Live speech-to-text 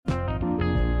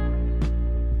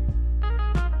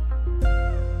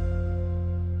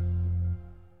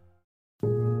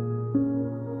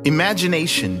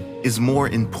Imagination is more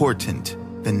important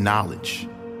than knowledge.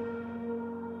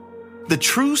 The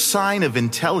true sign of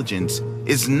intelligence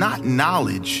is not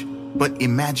knowledge, but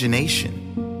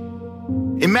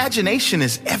imagination. Imagination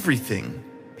is everything.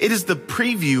 It is the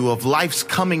preview of life's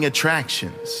coming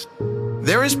attractions.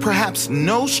 There is perhaps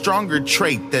no stronger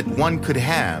trait that one could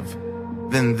have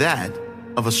than that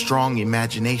of a strong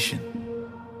imagination.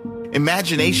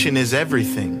 Imagination is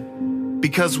everything,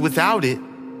 because without it,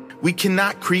 we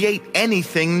cannot create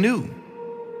anything new.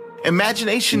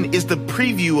 Imagination is the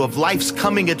preview of life's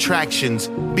coming attractions,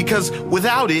 because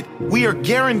without it, we are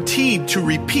guaranteed to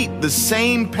repeat the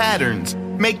same patterns,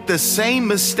 make the same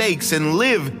mistakes, and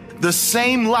live the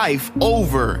same life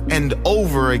over and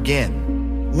over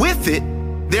again. With it,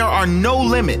 there are no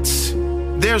limits.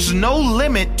 There's no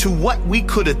limit to what we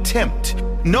could attempt,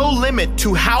 no limit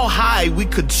to how high we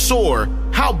could soar,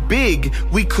 how big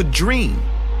we could dream.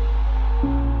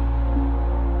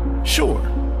 Sure,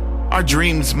 our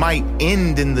dreams might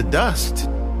end in the dust,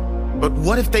 but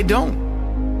what if they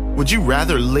don't? Would you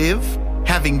rather live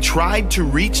having tried to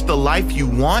reach the life you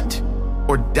want,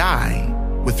 or die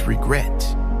with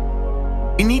regret?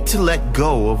 We need to let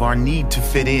go of our need to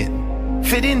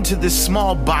fit into this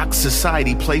small box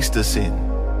society placed us in.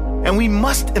 And we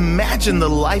must imagine the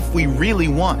life we really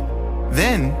want.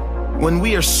 Then, when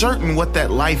we are certain what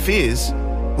that life is,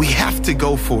 we have to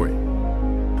go for it.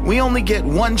 We only get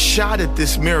one shot at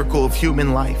this miracle of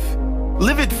human life.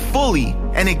 Live it fully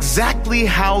and exactly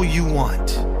how you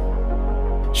want.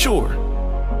 Sure,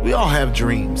 we all have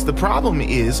dreams. The problem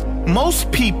is,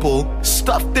 most people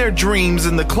stuff their dreams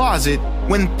in the closet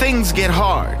when things get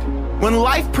hard. When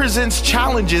life presents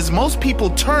challenges, most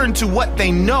people turn to what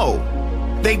they know.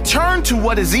 They turn to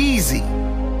what is easy.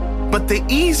 But the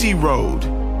easy road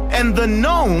and the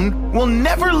known will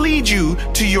never lead you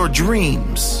to your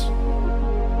dreams.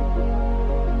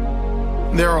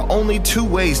 There are only two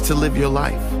ways to live your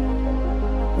life.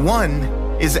 One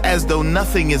is as though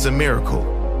nothing is a miracle.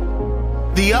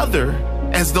 The other,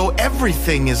 as though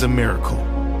everything is a miracle.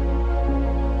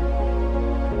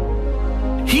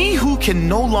 He who can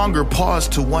no longer pause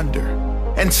to wonder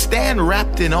and stand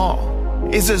wrapped in awe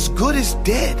is as good as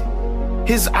dead.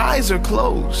 His eyes are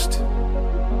closed.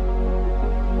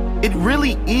 It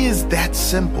really is that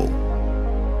simple.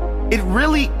 It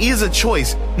really is a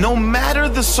choice. No matter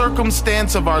the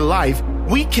circumstance of our life,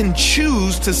 we can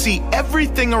choose to see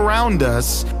everything around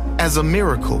us as a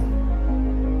miracle.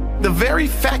 The very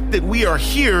fact that we are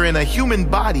here in a human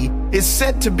body is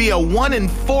said to be a 1 in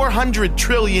 400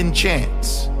 trillion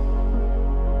chance.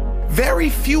 Very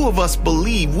few of us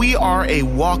believe we are a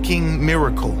walking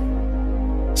miracle.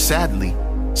 Sadly,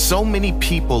 so many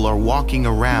people are walking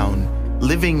around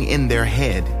living in their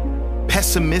head,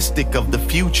 pessimistic of the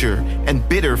future and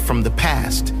bitter from the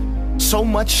past, so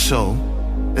much so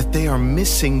that they are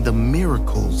missing the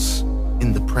miracles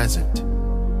in the present.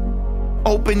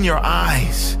 Open your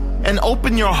eyes and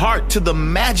open your heart to the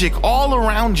magic all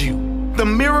around you, the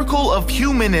miracle of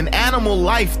human and animal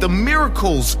life, the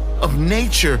miracles of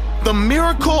nature, the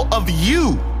miracle of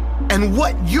you and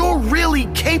what you're really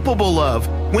capable of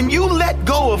when you let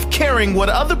go of caring what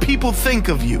other people think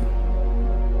of you.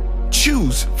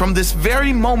 Choose from this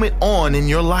very moment on in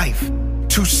your life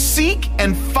to seek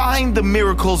and find the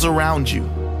miracles around you.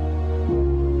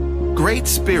 Great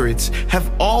spirits have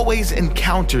always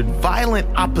encountered violent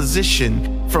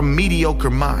opposition from mediocre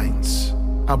minds.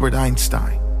 Albert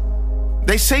Einstein.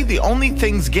 They say the only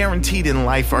things guaranteed in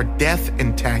life are death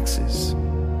and taxes.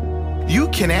 You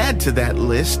can add to that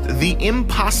list the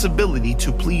impossibility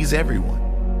to please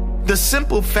everyone. The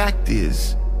simple fact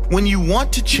is, when you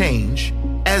want to change,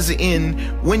 as in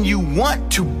when you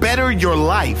want to better your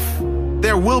life,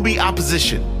 there will be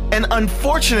opposition. And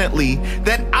unfortunately,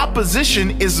 that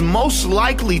opposition is most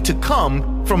likely to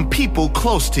come from people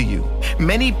close to you.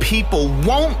 Many people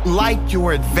won't like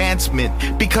your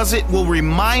advancement because it will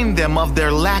remind them of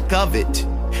their lack of it.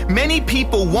 Many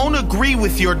people won't agree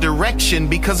with your direction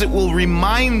because it will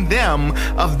remind them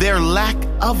of their lack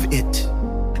of it.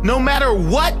 No matter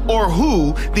what or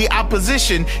who the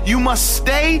opposition, you must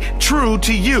stay true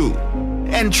to you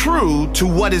and true to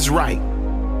what is right.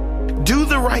 Do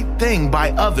the right thing by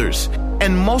others,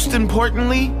 and most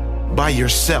importantly, by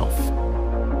yourself.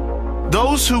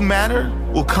 Those who matter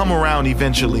will come around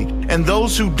eventually, and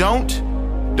those who don't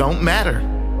matter.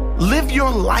 Live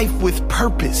your life with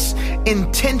purpose,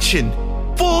 intention,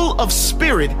 full of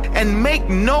spirit, and make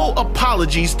no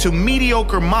apologies to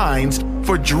mediocre minds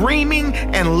for dreaming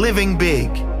and living big.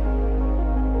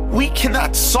 We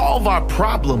cannot solve our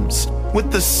problems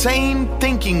with the same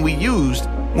thinking we used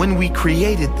when we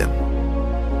created them.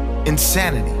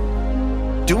 Insanity.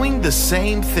 doing the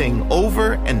same thing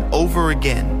over and over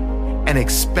again and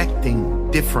expecting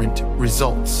different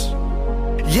results.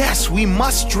 Yes, we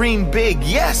must dream big.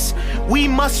 Yes, we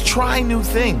must try new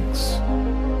things.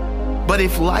 But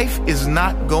if life is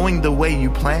not going the way you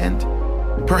planned,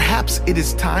 perhaps it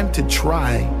is time to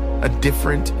try a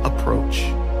different approach.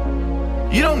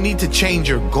 You don't need to change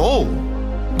your goal,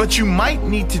 but you might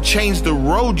need to change the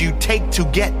road you take to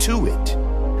get to it.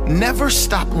 Never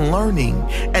stop learning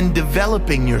and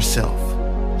developing yourself.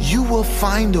 You will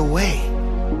find a way.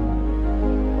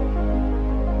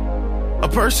 A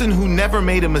person who never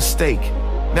made a mistake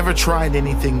never tried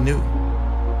anything new.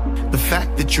 The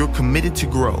fact that you're committed to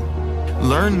grow,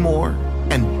 learn more,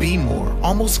 and be more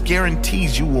almost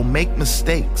guarantees you will make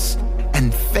mistakes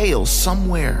and fail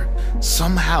somewhere,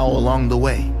 somehow along the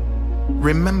way.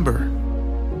 Remember,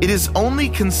 it is only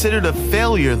considered a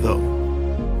failure, though,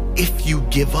 if you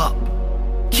give up.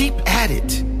 Keep at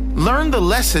it. Learn the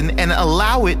lesson and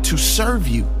allow it to serve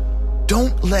you.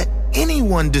 Don't let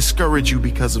anyone discourage you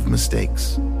because of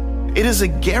mistakes. It is a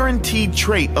guaranteed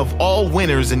trait of all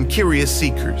winners and curious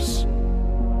seekers.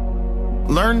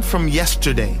 Learn from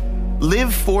yesterday.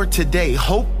 Live for today.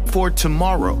 Hope for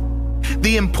tomorrow.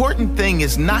 The important thing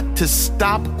is not to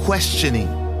stop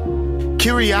questioning.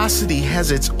 Curiosity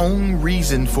has its own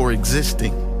reason for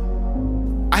existing.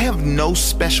 I have no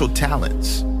special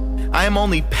talents. I am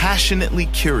only passionately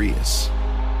curious.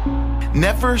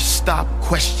 Never stop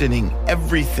questioning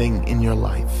everything in your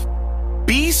life.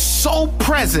 Be so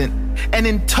present and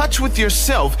in touch with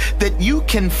yourself that you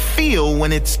can feel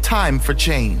when it's time for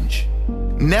change.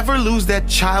 Never lose that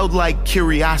childlike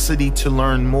curiosity to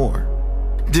learn more,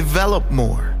 develop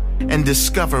more, and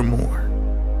discover more.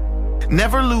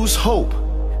 Never lose hope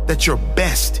that your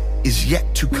best is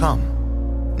yet to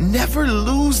come. Never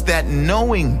lose that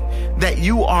knowing that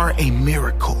you are a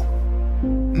miracle.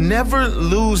 Never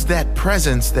lose that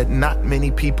presence that not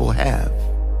many people have.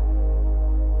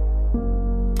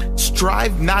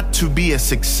 Strive not to be a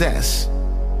success,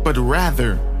 but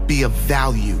rather be of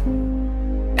value.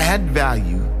 Add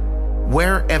value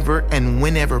wherever and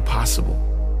whenever possible.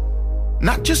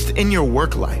 Not just in your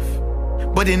work life,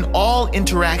 but in all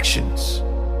interactions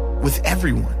with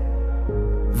everyone.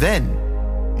 Then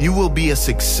you will be a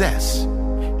success.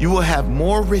 You will have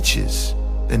more riches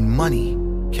than money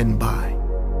can buy.